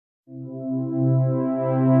Hi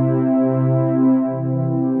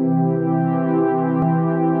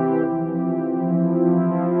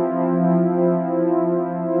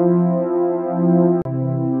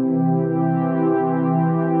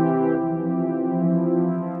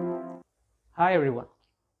everyone,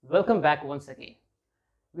 welcome back once again.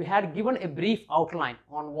 We had given a brief outline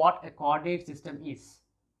on what a coordinate system is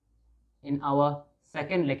in our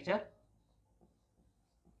second lecture.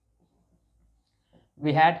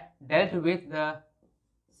 We had dealt with the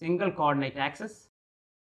single coordinate axis,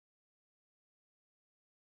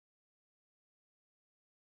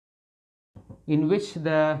 in which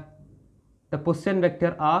the position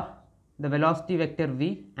vector r, the velocity vector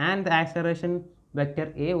v, and the acceleration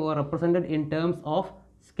vector a were represented in terms of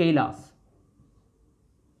scalars.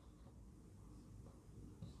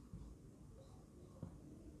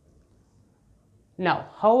 Now,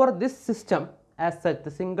 however, this system as such, the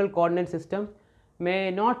single coordinate system,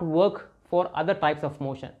 may not work for other types of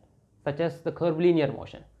motion such as the curvilinear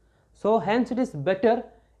motion. So, hence it is better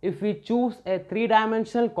if we choose a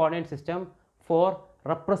three-dimensional coordinate system for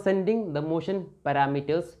representing the motion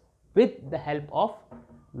parameters with the help of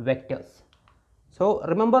vectors. So,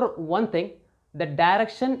 remember one thing, the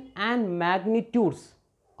direction and magnitudes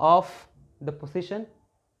of the position,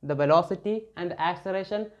 the velocity and the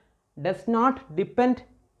acceleration does not depend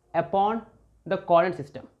upon the coordinate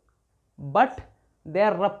system, but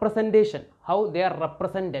their representation, how they are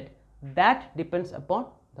represented, that depends upon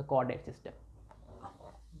the coordinate system.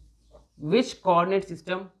 Which coordinate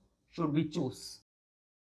system should we choose?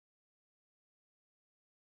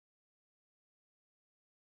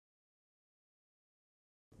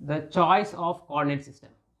 The choice of coordinate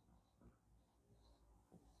system.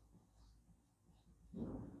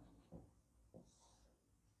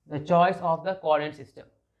 The choice of the coordinate system.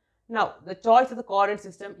 Now, the choice of the coordinate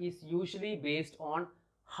system is usually based on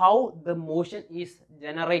how the motion is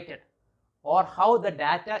generated or how the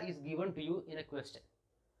data is given to you in a question.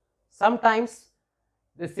 Sometimes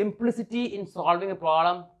the simplicity in solving a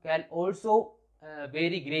problem can also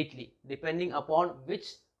vary greatly depending upon which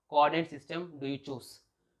coordinate system do you choose.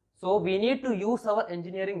 So, we need to use our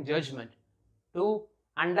engineering judgment to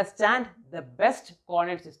understand the best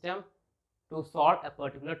coordinate system to solve a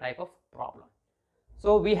particular type of problem.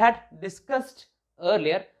 So, we had discussed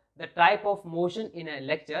earlier the type of motion in a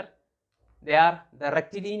lecture. They are the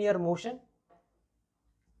rectilinear motion,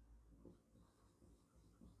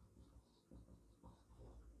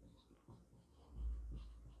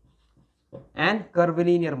 and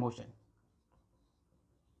curvilinear motion.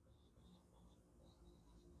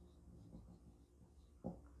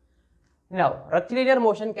 Now, rectilinear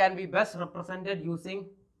motion can be best represented using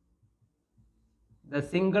the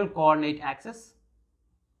single coordinate axis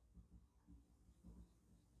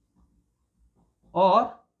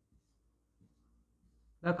or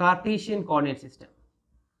the Cartesian coordinate system.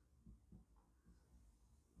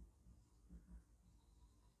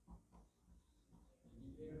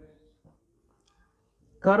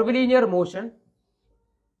 Curvilinear motion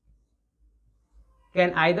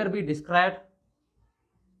can either be described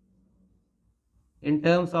in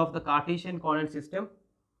terms of the Cartesian coordinate system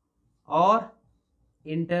or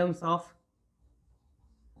in terms of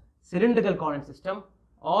cylindrical coordinate system,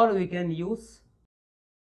 or we can use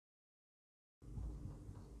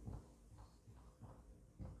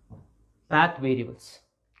path variables.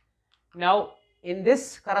 Now, in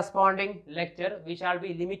this corresponding lecture, we shall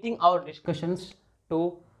be limiting our discussions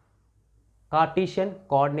to Cartesian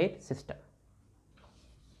coordinate system.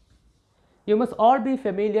 You must all be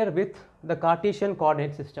familiar with the Cartesian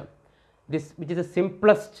coordinate system, which is the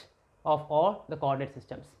simplest of all the coordinate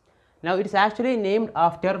systems. Now, it is actually named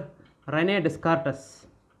after René Descartes,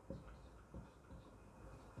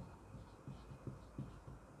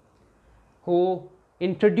 who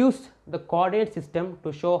introduced the coordinate system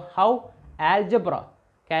to show how algebra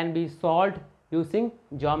can be solved using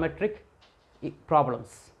geometric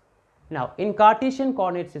problems. Now, in Cartesian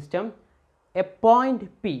coordinate system, a point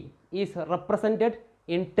P is represented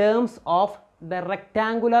in terms of the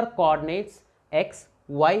rectangular coordinates x,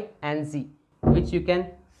 y and z, which you can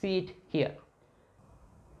see it here.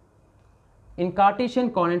 In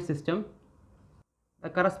Cartesian coordinate system, the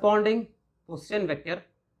corresponding position vector,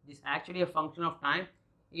 which is actually a function of time,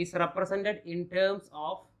 is represented in terms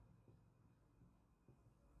of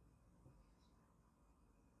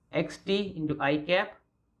xt into I cap,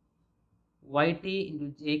 yt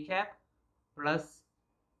into j cap plus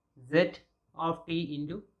z of t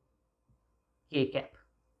into k cap.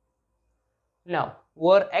 Now,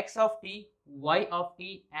 where x of t, y of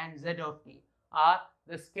t and z of t are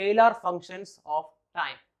the scalar functions of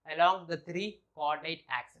time, along the three coordinate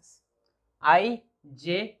axes. I,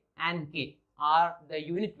 j and k are the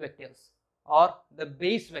unit vectors or the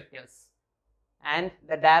base vectors, and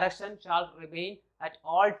the direction shall remain at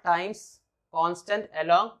all times constant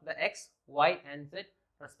along the x, y and z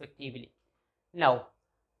respectively. Now,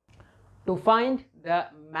 to find the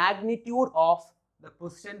magnitude of the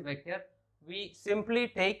position vector, we simply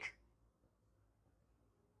take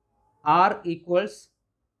r equals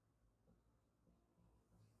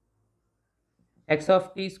x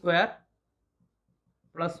of t square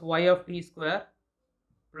plus y of t square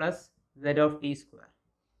plus z of t square.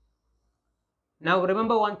 Now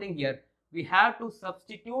remember one thing here, we have to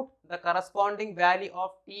substitute the corresponding value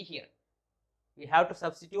of t here. We have to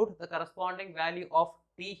substitute the corresponding value of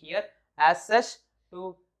t here as such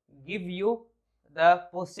to give you the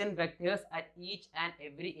position vectors at each and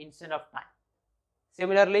every instant of time.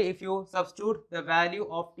 Similarly, if you substitute the value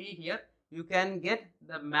of t here, you can get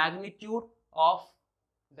the magnitude of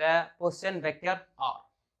the position vector r.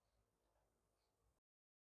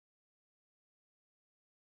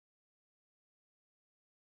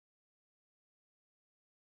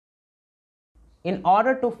 In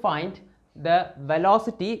order to find the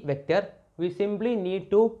velocity vector, we simply need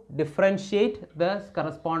to differentiate the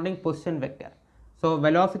corresponding position vector. So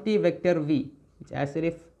velocity vector v, which as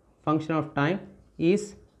a function of time,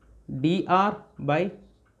 is dr by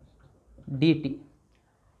dt.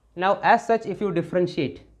 Now as such, if you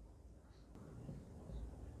differentiate,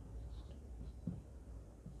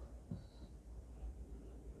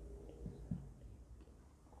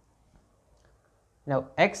 now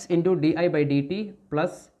x into di by dt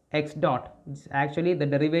plus x dot, which is actually the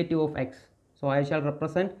derivative of x. So I shall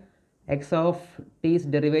represent x of t's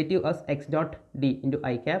derivative as x dot d into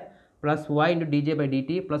I cap plus y into dj by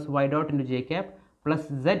dt plus y dot into j cap plus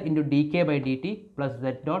z into dk by dt plus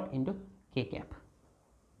z dot into k cap.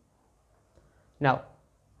 Now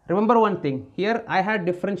remember one thing, here I had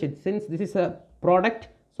differentiated, since this is a product,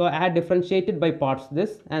 so I had differentiated by parts,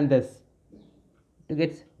 this and this, to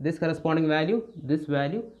get this corresponding value, this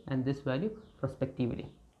value and this value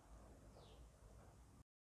respectively.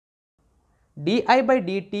 di by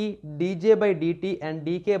dt, dj by dt and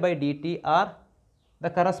dk by dt are the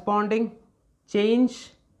corresponding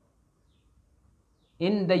change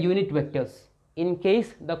in the unit vectors in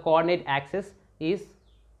case the coordinate axis is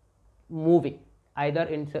moving, either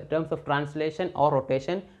in terms of translation or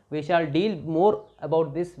rotation. We shall deal more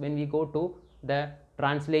about this when we go to the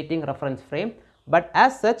translating reference frame, but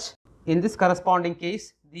as such, in this corresponding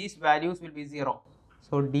case, these values will be 0.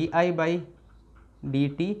 So di by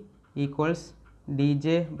dt equals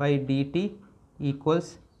dj by dt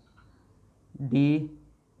equals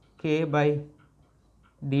dk by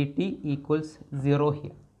dt equals 0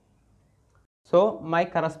 here. So my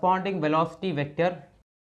corresponding velocity vector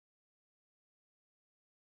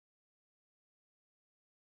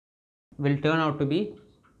will turn out to be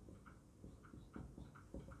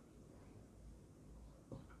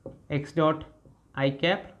x dot I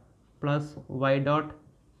cap plus y dot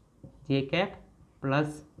j cap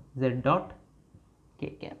plus z dot k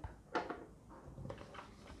cap.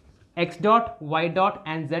 X dot, y dot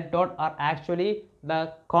and z dot are actually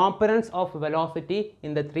the components of velocity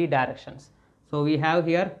in the three directions. So we have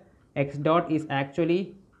here x dot is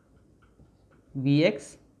actually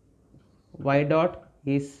vx, y dot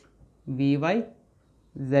is vy,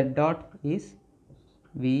 z dot is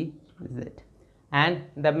vz, and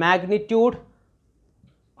the magnitude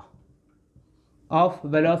of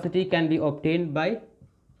velocity can be obtained by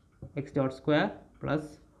x dot square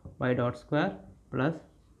plus y dot square plus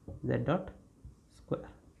z dot square.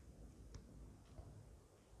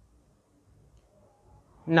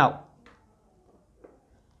 Now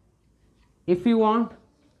if we want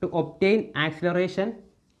to obtain acceleration,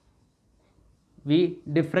 we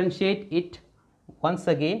differentiate it once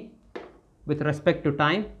again with respect to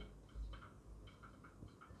time.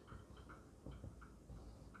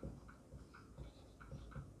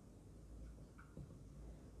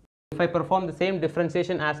 If I perform the same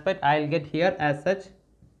differentiation aspect, I will get here as such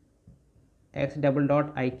x double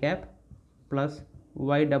dot I cap plus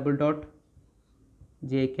y double dot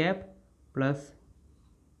j cap plus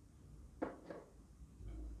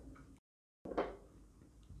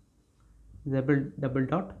double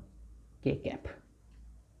dot k cap.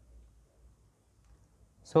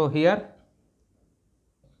 So here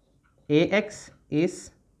ax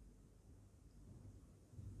is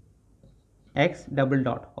x double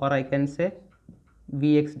dot, or I can say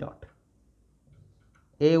vx dot.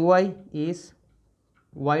 Ay is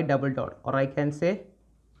y double dot, or I can say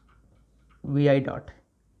vi dot.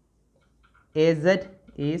 Az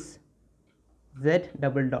is z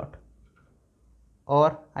double dot,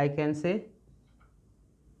 or I can say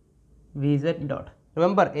vz dot.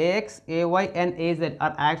 Remember, ax, ay and az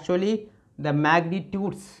are actually the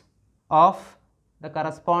magnitudes of the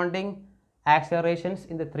corresponding accelerations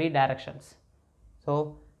in the three directions.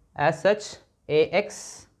 So as such,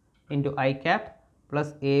 ax into I cap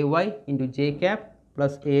plus ay into j cap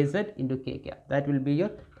plus az into k cap, that will be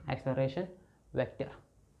your acceleration vector.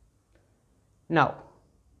 Now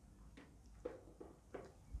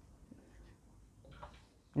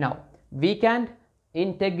we can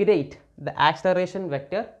integrate the acceleration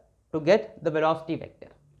vector to get the velocity vector,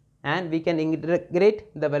 and we can integrate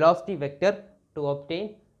the velocity vector to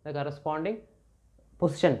obtain the corresponding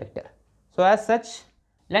position vector. So as such,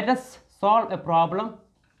 let us solve a problem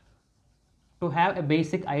to have a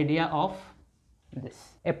basic idea of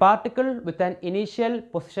this. A particle with an initial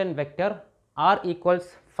position vector r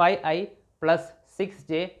equals 5i plus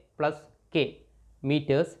 6j plus k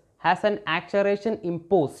meters has an acceleration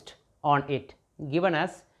imposed on it given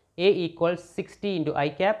as a equals 60 into I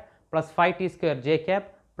cap plus 5t square j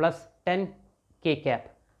cap plus 10 k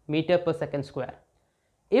cap meter per second square.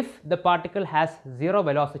 If the particle has zero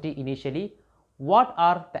velocity initially, what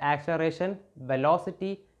are the acceleration,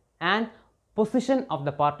 velocity and position of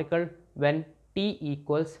the particle when t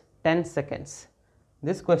equals 10 seconds?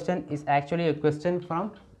 This question is actually a question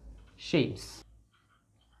from Shames.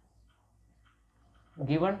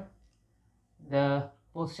 Given the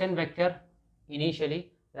position vector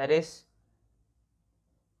initially, that is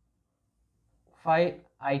 5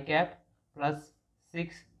 I cap plus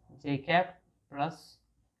 6 j cap plus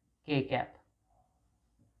k cap.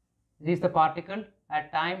 This is the particle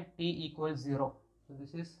at time t equals 0. So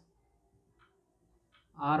this is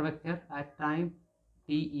r vector at time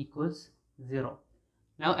t equals 0.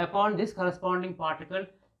 Now upon this corresponding particle,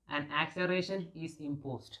 an acceleration is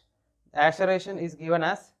imposed. The acceleration is given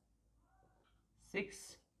as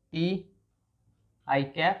 6t I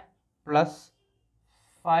cap plus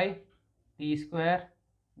 5t square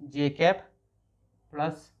j cap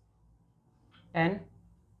plus 10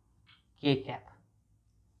 k cap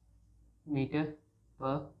meter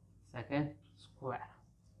per second square.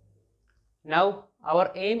 Now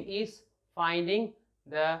our aim is finding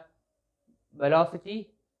the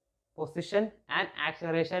velocity, position and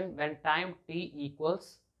acceleration when time t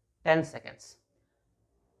equals 10 seconds.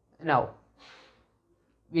 Now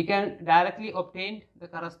we can directly obtain the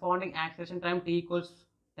corresponding acceleration time t equals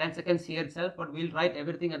 10 seconds here itself, but we will write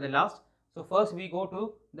everything at the last. So first we go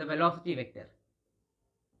to the velocity vector.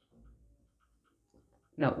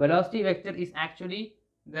 Now velocity vector is actually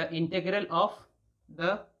the integral of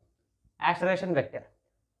the acceleration vector.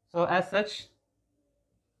 So as such,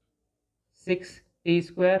 6t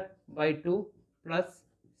square by 2 plus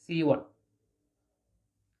c1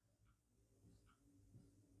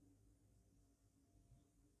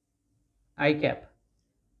 I cap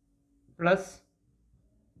plus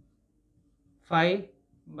 5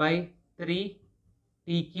 by 3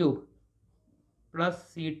 t cube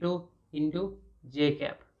plus c2 into j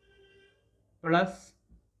cap plus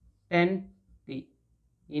 10t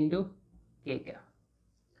into k cap.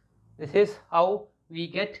 This is how we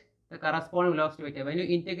get the corresponding velocity vector. When you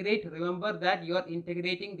integrate, remember that you are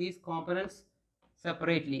integrating these components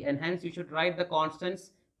separately, and hence you should write the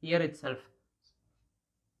constants here itself.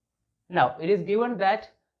 Now it is given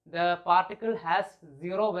that the particle has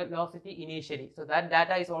zero velocity initially, so that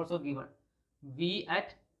data is also given. V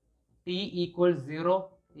at t equals 0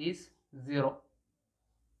 is 0.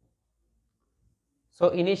 So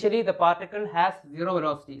initially the particle has zero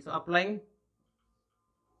velocity. So applying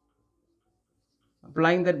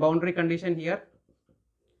that boundary condition here,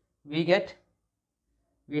 we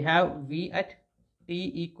have V at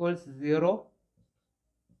t equals 0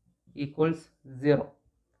 equals 0.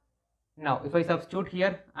 Now if I substitute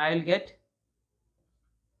here, I will get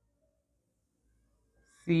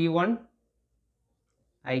c1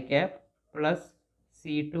 I cap plus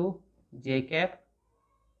c2 j cap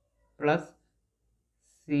plus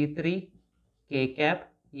c3 k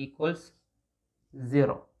cap equals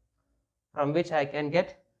 0, from which I can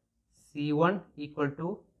get c1 equal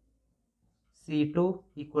to c2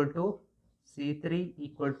 equal to c3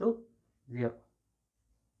 equal to 0.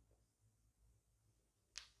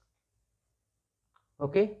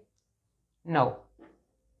 Okay. Now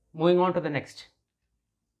moving on to the next.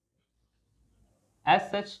 As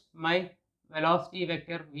such, my velocity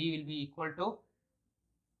vector v will be equal to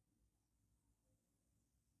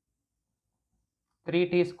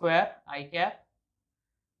 3t square I cap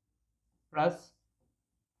plus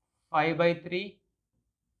 5 by 3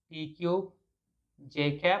 t cube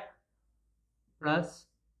j cap plus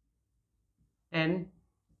n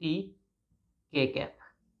t k cap.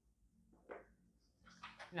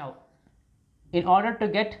 Now, in order to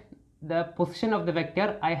get the position of the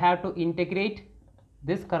vector, I have to integrate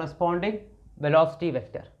this corresponding velocity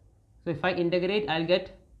vector. So if I integrate, I'll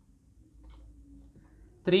get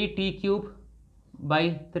 3t cube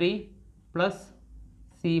by 3 plus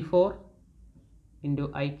c4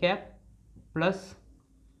 into I cap plus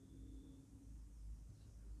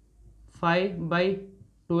 5 by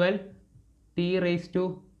 12 t raised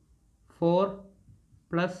to 4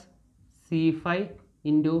 plus c5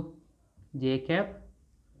 into j cap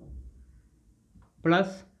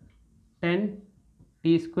plus 10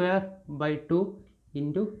 t square by 2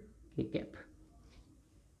 into k cap.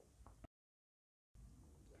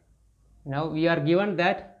 Now we are given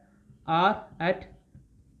that r at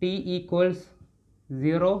t equals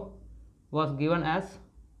 0 was given as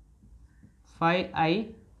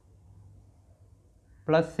 5i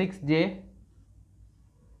plus 6j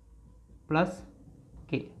plus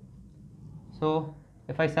k. So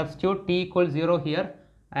if I substitute t equals 0 here,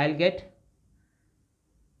 I'll get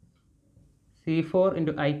c4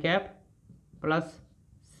 into I cap plus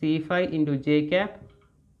c5 into j cap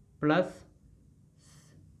plus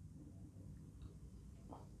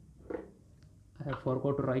I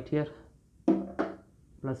forgot to write here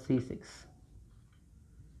plus c6.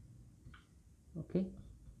 Okay,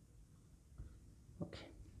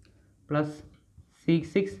 plus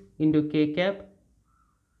c6 into k cap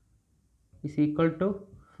is equal to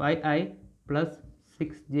 5i plus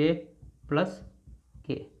 6j plus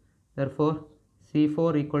k. Therefore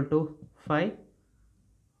c4 equal to 5,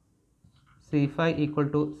 c5 equal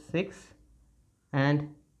to 6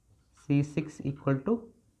 and c6 equal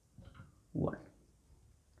to 1.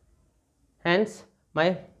 Hence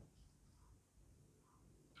my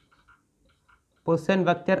position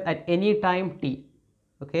vector at any time t,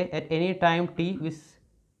 okay, at any time t is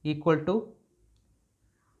equal to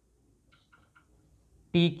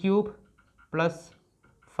t cube plus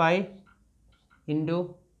 5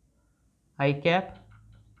 into I cap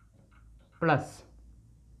plus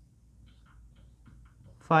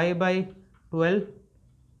 5 by 12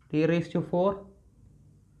 t raised to 4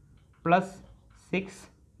 plus 6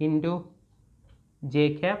 into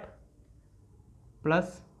j cap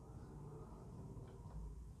plus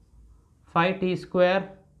 5t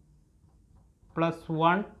square plus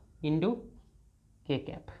 1 into k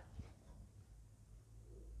cap.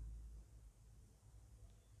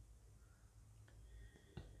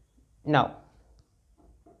 Now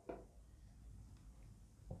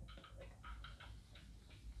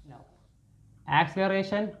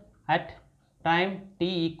acceleration at time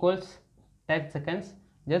t equals 10 seconds.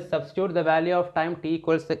 Just substitute the value of time t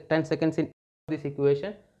equals 10 seconds in this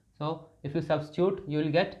equation. So if you substitute, you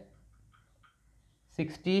will get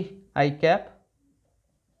 60 I cap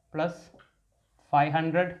plus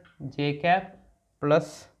 500 j cap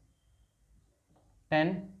plus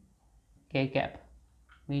 10 k cap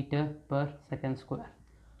meter per second square.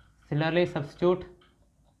 Similarly, substitute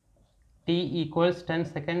t equals 10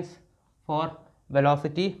 seconds for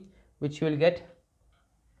velocity, which you will get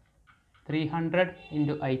 300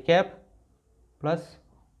 into I cap plus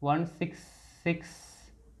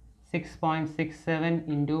 166.67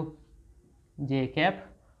 into j cap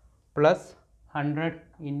plus 100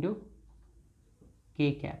 into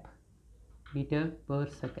k cap meter per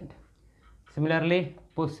second. Similarly,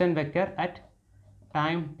 position vector at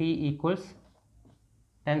time t equals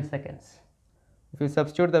 10 seconds. If you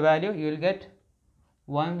substitute the value, you will get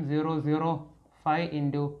 1005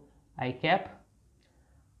 into I cap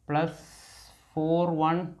plus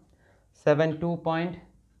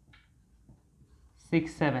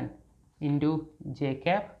 4172.67 into j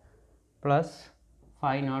cap plus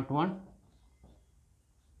 501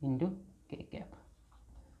 into k cap.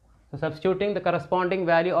 So substituting the corresponding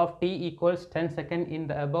value of t equals 10 seconds in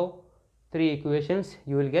the above three equations,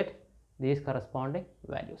 you will get these corresponding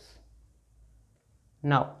values.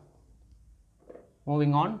 Now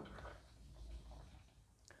moving on,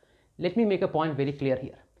 let me make a point very clear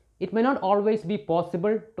here. It may not always be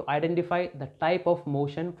possible to identify the type of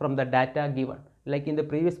motion from the data given. Like in the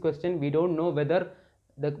previous question, we don't know whether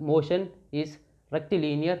the motion is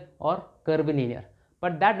rectilinear or curvilinear,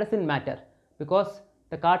 but that doesn't matter because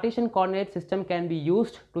the Cartesian coordinate system can be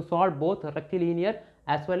used to solve both rectilinear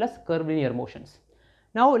as well as curvilinear motions.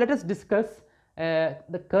 Now let us discuss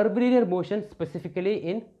the curvilinear motion specifically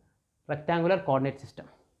in rectangular coordinate system.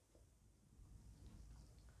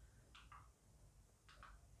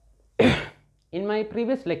 In my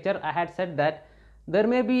previous lecture, I had said that there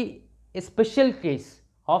may be a special case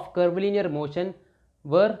of curvilinear motion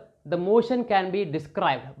where the motion can be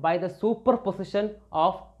described by the superposition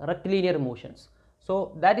of rectilinear motions.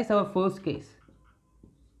 So that is our first case,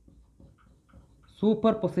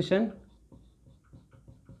 superposition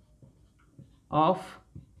of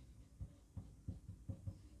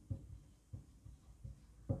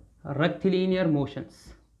rectilinear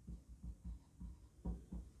motions.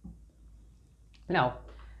 Now,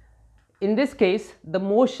 in this case, the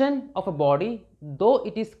motion of a body, though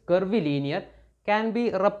it is curvilinear, can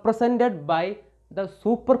be represented by the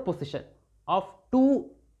superposition of two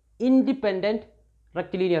independent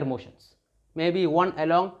rectilinear motions, maybe one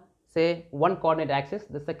along, say, one coordinate axis,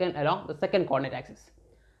 the second along the second coordinate axis.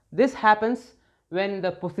 This happens when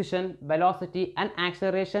the position, velocity and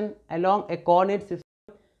acceleration along a coordinate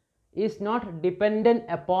system is not dependent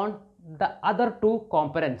upon the other two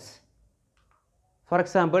components. For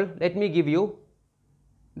example, let me give you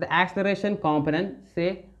the acceleration component,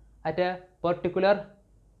 say at a particular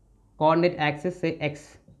coordinate axis, say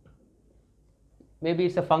x. Maybe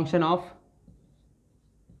it's a function of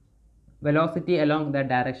velocity along that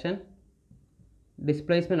direction,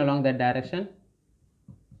 displacement along that direction,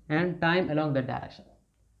 and time along that direction.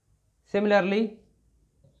 Similarly,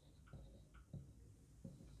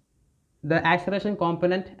 the acceleration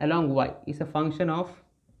component along y is a function of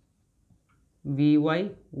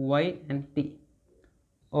vy, y and t,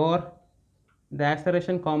 or the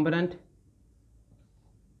acceleration component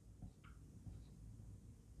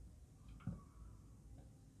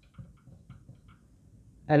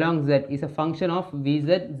along z is a function of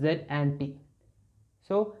vz, z and t.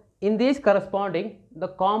 So in these corresponding, the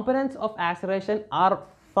components of acceleration are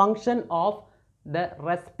function of the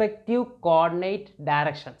respective coordinate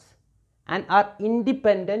directions and are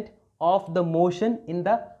independent of the motion in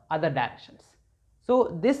the other directions.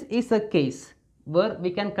 So this is a case where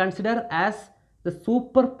we can consider as the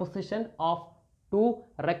superposition of two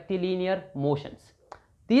rectilinear motions.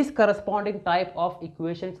 These corresponding type of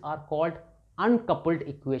equations are called uncoupled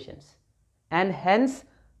equations, and hence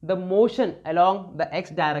the motion along the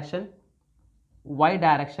x direction, y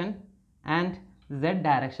direction and z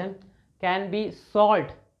direction can be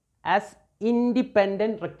solved as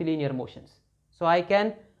independent rectilinear motions. So I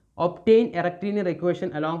can obtain a rectilinear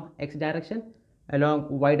equation along x direction, along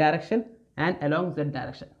y direction and along z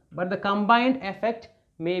direction, but the combined effect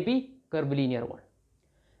may be curvilinear one.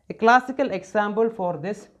 A classical example for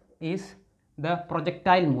this is the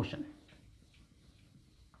projectile motion.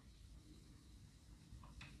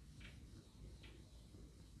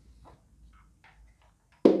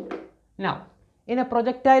 Now, in a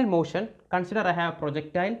projectile motion, consider I have a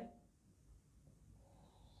projectile.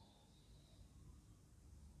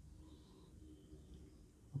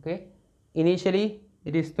 Okay, initially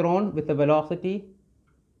it is thrown with a velocity,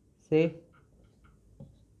 say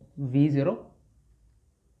v0.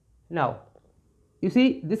 Now, you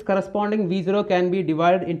see this corresponding v0 can be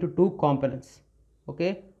divided into two components.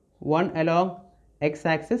 Okay, one along x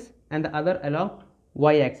axis and the other along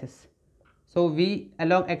y axis. So v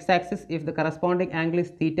along x axis, if the corresponding angle is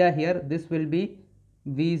theta here, this will be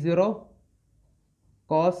v0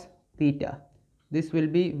 cos theta. This will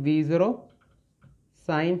be v0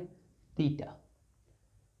 sin theta.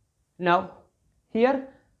 Now here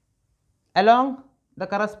along the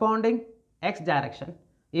corresponding x direction,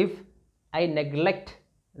 if I neglect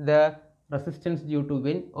the resistance due to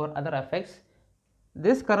wind or other effects,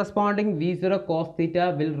 this corresponding v0 cos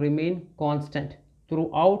theta will remain constant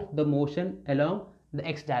throughout the motion along the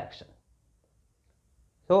x direction.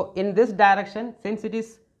 So in this direction, since it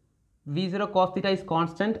is v0 cos theta is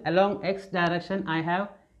constant, along x direction I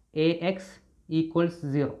have ax equals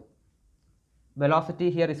 0. Velocity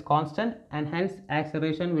here is constant and hence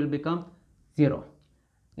acceleration will become 0.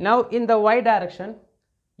 Now in the y direction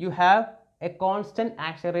you have a constant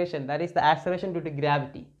acceleration, that is the acceleration due to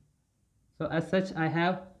gravity. So as such I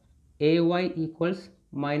have ay equals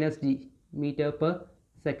minus g meter per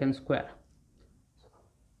second square.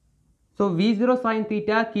 So v0 sin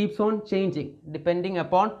theta keeps on changing depending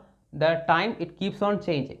upon the time, it keeps on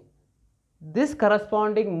changing. This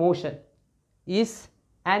corresponding motion is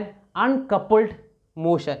an uncoupled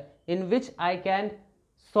motion in which I can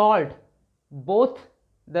solve both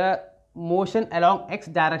the motion along x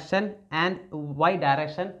direction and y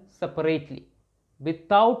direction separately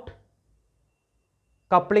without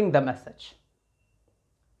coupling them as such.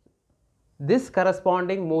 This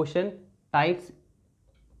corresponding motion types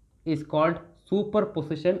is called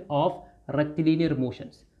superposition of rectilinear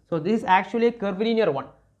motions. So this is actually a curvilinear one,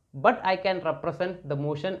 but I can represent the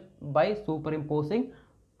motion by superimposing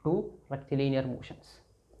two rectilinear motions.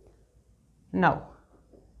 Now,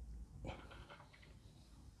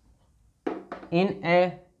 in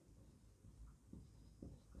a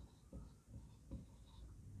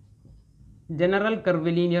general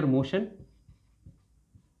curvilinear motion.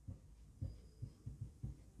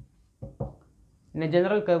 In a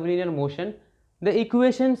general curvilinear motion, the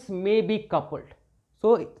equations may be coupled.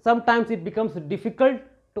 So sometimes it becomes difficult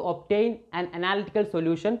to obtain an analytical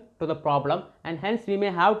solution to the problem, and hence we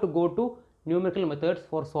may have to go to numerical methods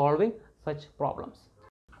for solving such problems.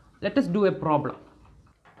 Let us do a problem.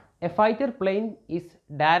 A fighter plane is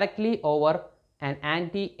directly over an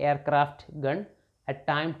anti-aircraft gun at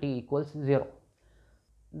time t equals 0.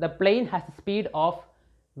 The plane has a speed of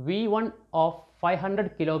V1 of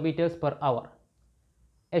 500 kilometers per hour.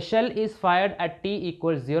 A shell is fired at t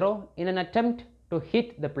equals 0 in an attempt to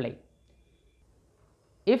hit the plane.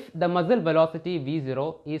 If the muzzle velocity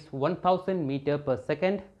V0 is 1000 meter per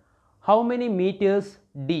second, how many meters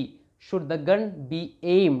d should the gun be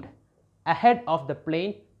aimed ahead of the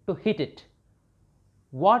plane to hit it?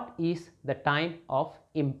 What is the time of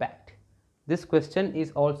impact? This question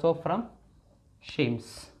is also from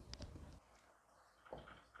Shames.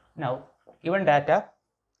 Now, given data,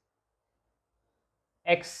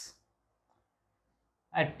 x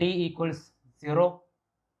at t equals 0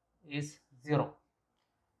 is 0.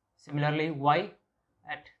 Similarly, y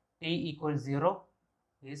at t equals 0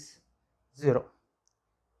 is 0.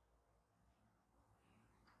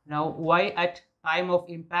 Now, y at time of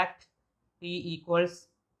impact t equals,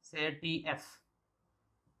 say, tf,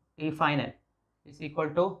 t final is equal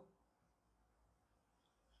to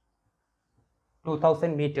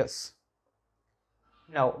 2000 meters.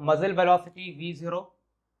 Now, muzzle velocity V0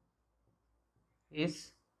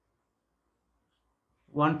 is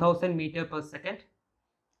 1000 meter per second.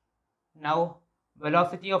 Now,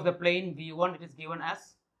 velocity of the plane V1, it is given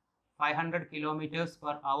as 500 kilometers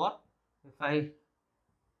per hour. If I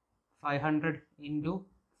 500 into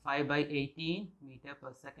 5 by 18 meter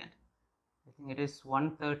per second, I think it is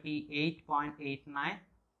 138.89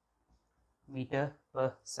 meter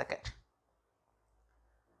per second.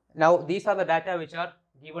 Now, these are the data which are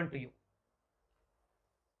given to you.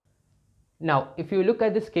 Now, if you look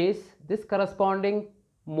at this case, this corresponding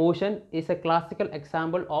motion is a classical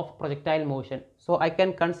example of projectile motion. So, I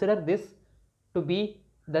can consider this to be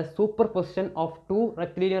the superposition of two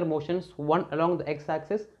rectilinear motions, one along the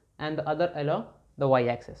x-axis and the other along the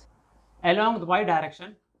y-axis. Along the y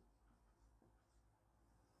direction,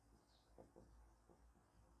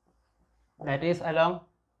 that is along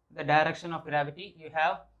the direction of gravity, you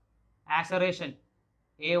have acceleration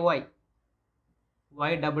ay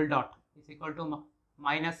y double dot is equal to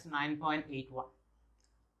minus 9.81.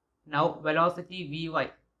 Now, velocity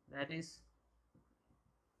vy, that is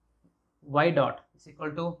y dot, is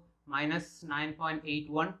equal to minus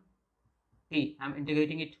 9.81 t. I am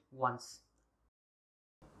integrating it once.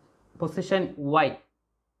 Position y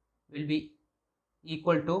will be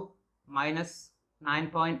equal to minus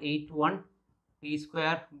 9.81 t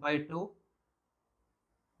square by 2,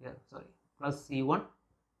 plus c1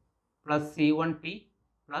 plus c1t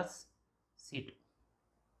plus c2.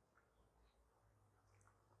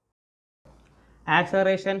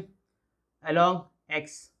 Acceleration along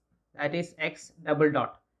x, that is x double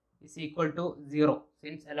dot, is equal to 0,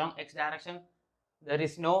 since along x direction there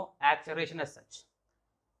is no acceleration as such.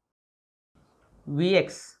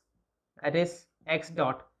 Vx, that is x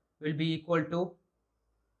dot, will be equal to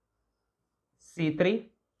c3.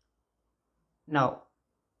 Now,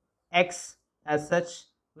 x as such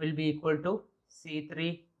will be equal to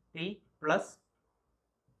c3t plus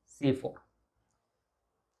c4.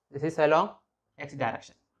 This is along x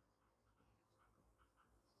direction.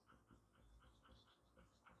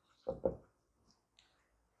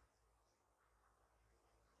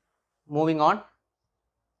 Moving on,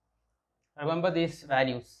 remember these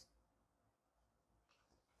values.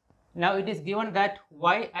 Now, it is given that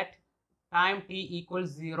y at time t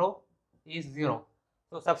equals 0 is 0.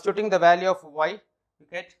 So, substituting the value of y, you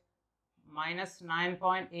get minus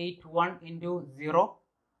 9.81 into 0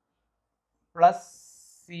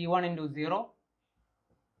 plus c1 into 0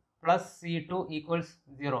 plus c2 equals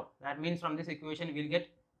 0. That means from this equation we will get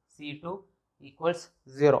c2 equals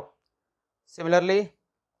 0. Similarly,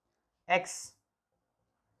 x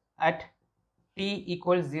at t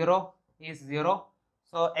equals 0 is 0.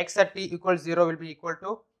 So, x at t equals 0 will be equal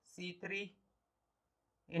to c3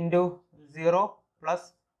 into 0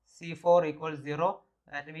 plus c4 equals 0.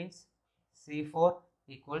 That means c4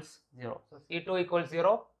 equals 0. So, c2 equals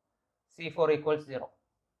 0, c4 equals 0.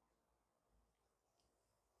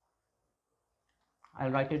 I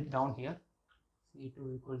will write it down here.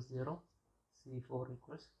 c2 equals 0, c4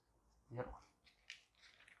 equals 0.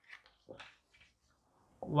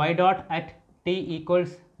 Y dot at t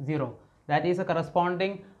equals 0, that is a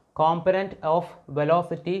corresponding component of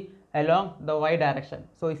velocity along the y direction.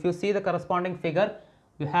 So if you see the corresponding figure,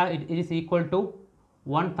 you have it is equal to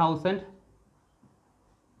 1000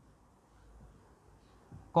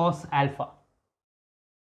 cos alpha.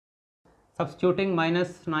 Substituting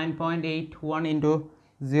minus 9.81 into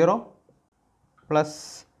 0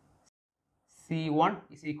 plus C1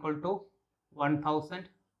 is equal to 1000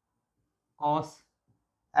 cos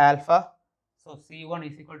alpha. So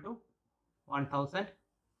C1 is equal to 1000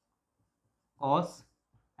 cos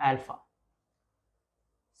alpha.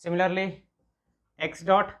 Similarly, x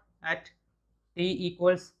dot at t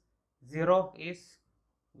equals 0 is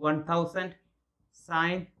 1000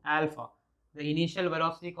 sine alpha, the initial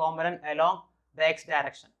velocity component along the x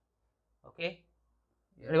direction. Okay,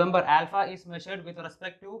 remember alpha is measured with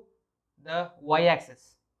respect to the y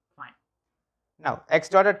axis. Fine. Now x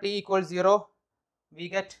dot at t equals 0, we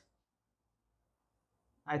get,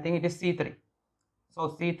 I think it is C3. So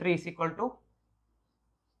C3 is equal to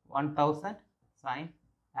 1000 sine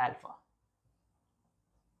alpha.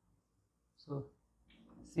 So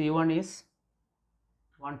C1 is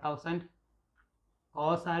 1000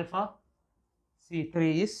 cos alpha,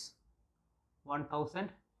 C3 is 1000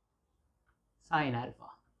 sine alpha.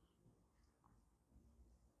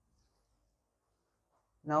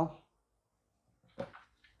 Now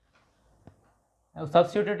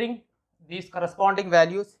substituting these corresponding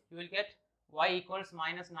values, you will get y equals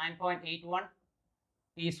minus 9.81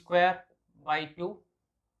 t square by 2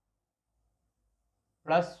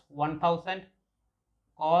 plus 1000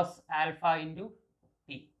 cos alpha into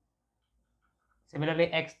t.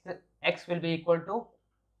 Similarly, x will be equal to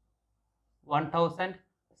 1000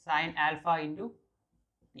 sine alpha into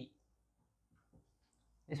t.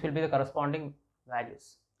 This will be the corresponding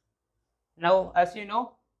values. Now, as you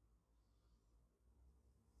know,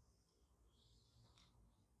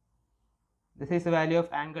 this is the value of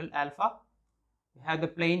angle alpha. We have the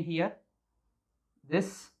plane here.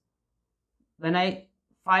 This, when I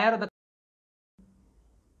fire the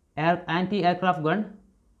anti-aircraft gun,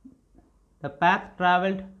 the path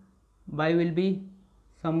traveled by will be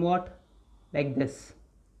somewhat like this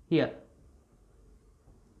here.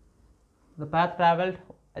 The path traveled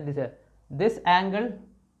this angle,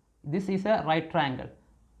 this is a right triangle.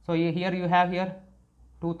 So here you have here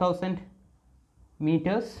 2000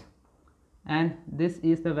 meters, and this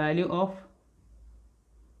is the value of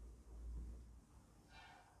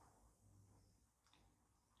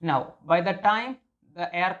now. By the time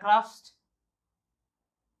the aircraft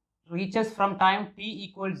reaches from time t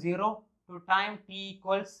equals 0 to time t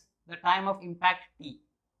equals the time of impact t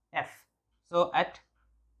f. So at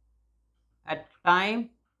time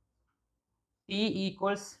t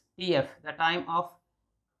equals tf, the time of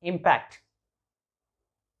impact,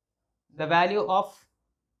 the value of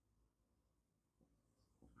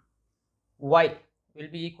y will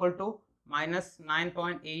be equal to minus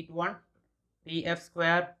 9.81 tf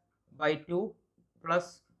square by 2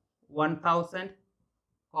 plus 1000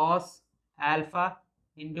 cos alpha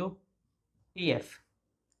into tf.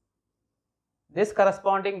 This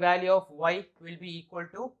corresponding value of y will be equal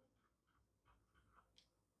to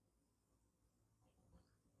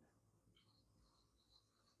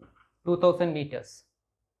 2000 meters.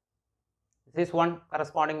 This is one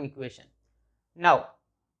corresponding equation. Now,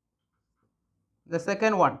 the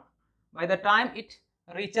second one, by the time it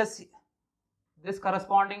reaches this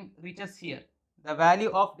corresponding reaches here, the value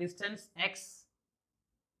of distance x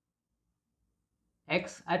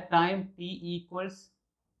at time t equals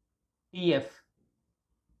tf.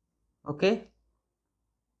 Okay,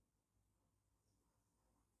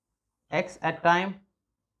 x at time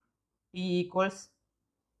t equals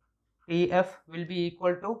tf will be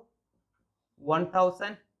equal to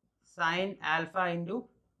 1000 sine alpha into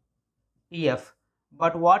tf.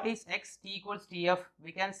 But what is x t equals tf?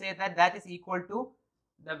 We can say that that is equal to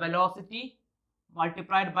the velocity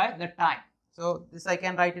multiplied by the time. So this I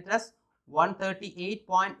can write it as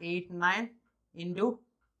 138.89 into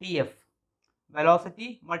tf,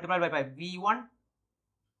 velocity multiplied by v1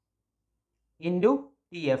 into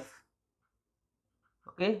tf.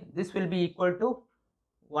 Okay, this will be equal to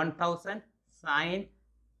 1000 sine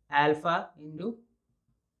alpha into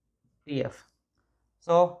tf.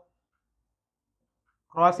 So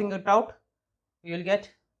crossing it out, you will get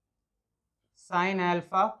sine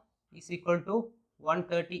alpha is equal to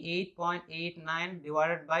 138.89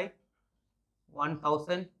 divided by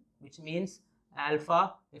 1000, which means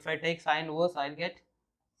alpha, if I take sine inverse, I will get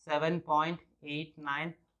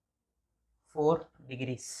 7.894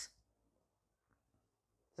 degrees.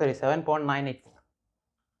 Sorry, 7.984.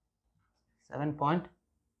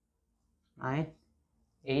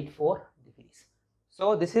 7.984 degrees.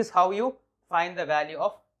 So this is how you find the value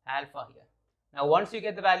of alpha here. Now once you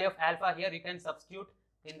get the value of alpha here, you can substitute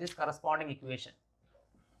in this corresponding equation.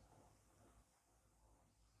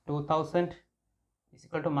 2000 is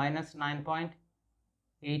equal to minus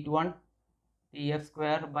 9.81 TF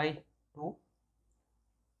square by 2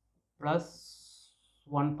 plus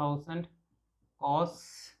 1000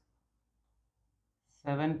 cos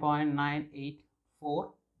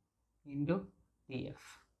 7.984 into TF.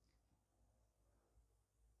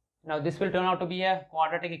 Now this will turn out to be a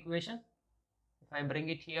quadratic equation. If I bring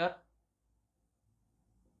it here,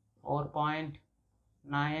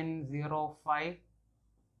 4.905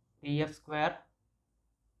 TF square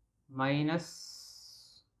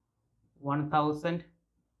minus 1000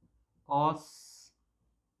 cos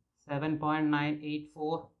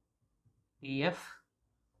 7.984 TF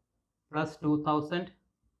plus 2000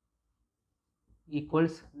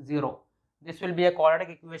 equals 0. This will be a quadratic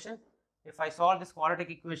equation. If I solve this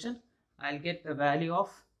quadratic equation, I will get the value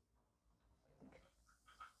of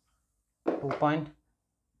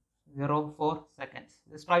 2.04 seconds.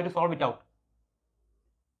 Let's try to solve it out.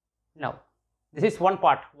 Now, this is one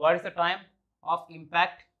part. What is the time of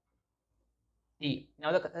impact t?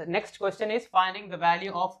 Now, the next question is finding the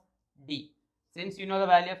value of d. Since you know the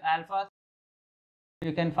value of alpha,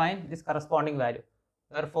 you can find this corresponding value.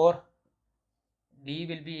 Therefore, d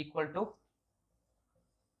will be equal to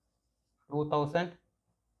 2000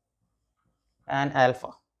 and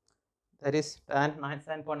alpha, that is tan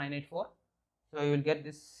 7.984. So you will get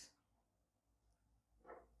this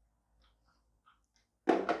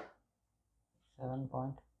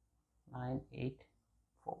 7.984.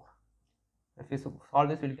 If you solve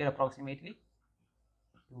this, we will get approximately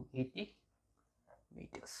 280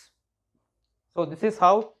 meters. So this is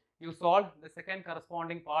how you solve the second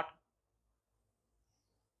corresponding part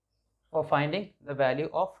for finding the value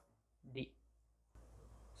of d.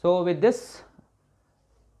 So with this,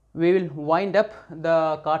 we will wind up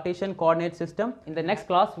the Cartesian coordinate system. In the next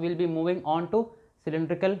class, we will be moving on to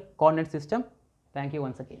cylindrical coordinate system. Thank you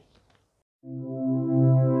once again.